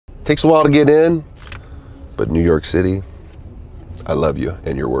Takes a while to get in, but New York City, I love you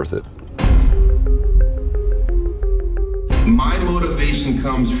and you're worth it. My motivation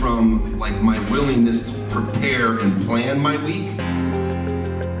comes from like my willingness to prepare and plan my week.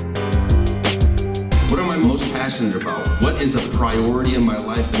 What am I most passionate about? What is a priority in my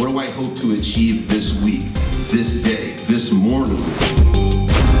life? What do I hope to achieve this week, this day, this morning?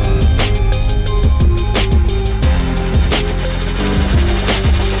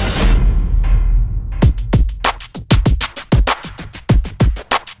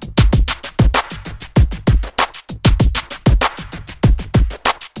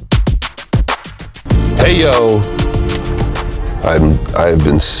 Hey yo, I've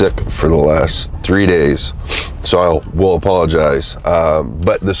been sick for the last 3 days, so I will apologize.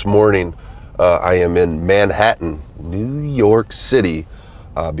 But this morning I am in Manhattan, New York City,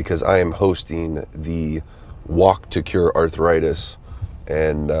 because I am hosting the Walk to Cure Arthritis,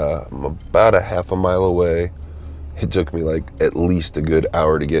 and I'm about a half a mile away. It took me like at least a good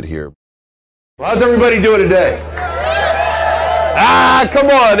hour to get here. Well, how's everybody doing today? Ah, come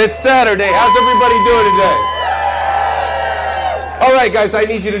on, it's Saturday. How's everybody doing today? All right, guys, I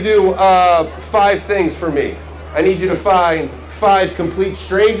need you to do 5 things for me. I need you to find 5 complete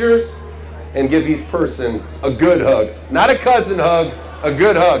strangers and give each person a good hug. Not a cousin hug, a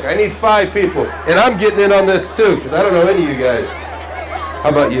good hug. I need 5 people. And I'm getting in on this too, because I don't know any of you guys. How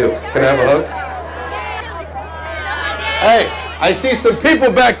about you? Can I have a hug? Hey, I see some people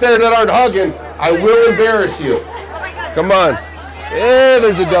back there that aren't hugging. I will embarrass you. Come on. Yeah,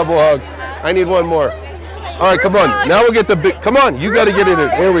 there's a double hug. I need one more. All right, come on. Now we'll get the big, come on, you got to get in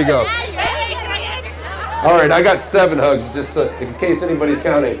it. Here we go. All right, I got 7 hugs, just in case anybody's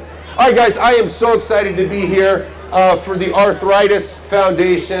counting. All right, guys, I am so excited to be here for the Arthritis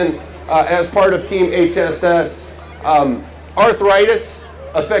Foundation as part of Team HSS. Arthritis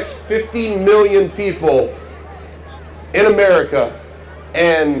affects 50 million people in America,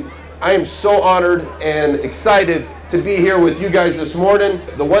 and I am so honored and excited to be here with you guys this morning.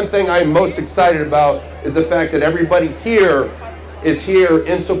 The one thing I'm most excited about is the fact that everybody here is here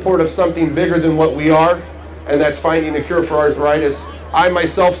in support of something bigger than what we are, and that's finding a cure for arthritis. I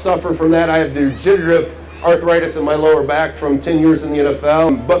myself suffer from that. I have degenerative arthritis in my lower back from 10 years in the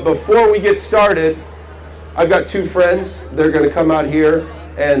NFL. But before we get started, I've got 2 friends. They're gonna come out here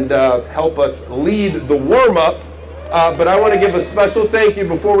and help us lead the warm-up. But I want to give a special thank you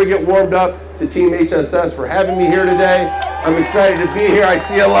before we get warmed up to Team HSS for having me here today. I'm excited to be here. I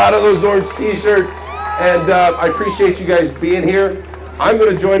see a lot of those orange t-shirts, and I appreciate you guys being here. I'm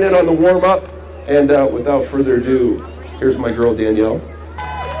going to join in on the warm-up, and without further ado, here's my girl Danielle.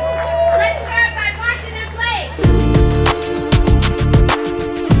 Let's start by watching them play.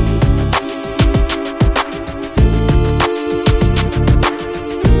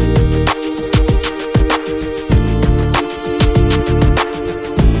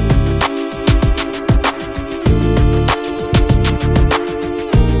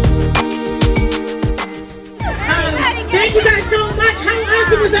 Thank you guys so much. How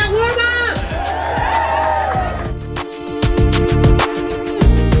awesome was that warm-up?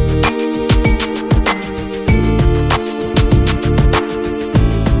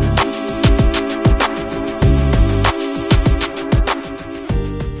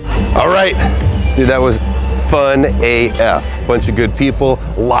 All right, dude, that was fun AF. Bunch of good people,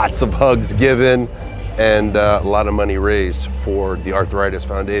 lots of hugs given, and a lot of money raised for the Arthritis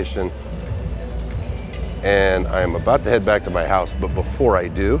Foundation. And I'm about to head back to my house, but before I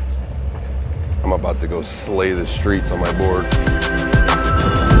do, I'm about to go slay the streets on my board.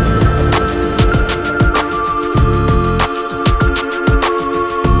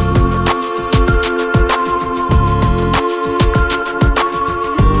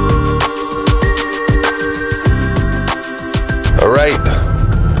 All right,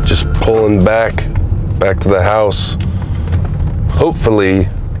 just pulling back to the house. Hopefully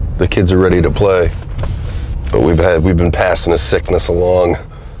the kids are ready to play. But we've been passing a sickness along,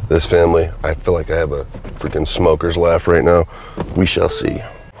 this family. I feel like I have a freaking smoker's laugh right now. We shall see.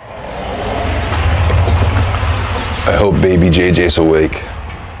 I hope baby JJ's awake,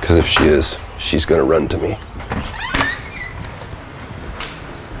 because if she is, she's gonna run to me.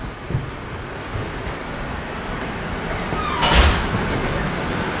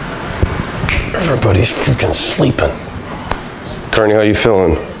 Everybody's freaking sleeping. Carney, how you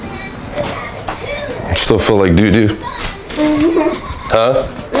feeling? You still feel like doo-doo? Huh?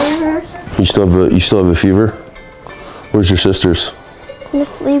 You still have a fever? Where's your sisters? They're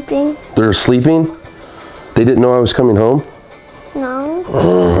sleeping. They're sleeping? They didn't know I was coming home? No.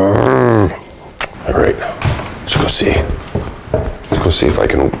 All right, let's go see. Let's go see if I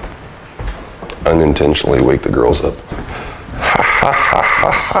can unintentionally wake the girls up. Ha ha ha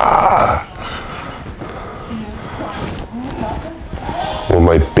ha ha. Well,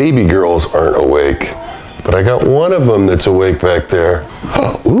 my baby girls aren't awake, but I got one of them that's awake back there.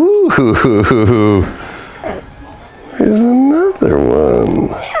 Ooh, there's another one.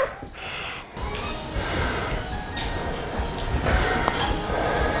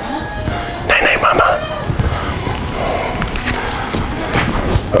 Night night, mama.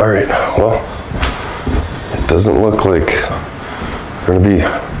 All right, well, it doesn't look like we're gonna be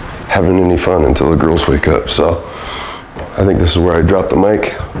having any fun until the girls wake up, so I think this is where I drop the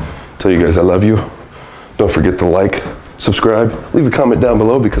mic. Tell you guys I love you. Don't forget to like, subscribe, leave a comment down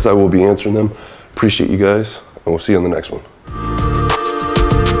below because I will be answering them. Appreciate you guys, and we'll see you on the next one.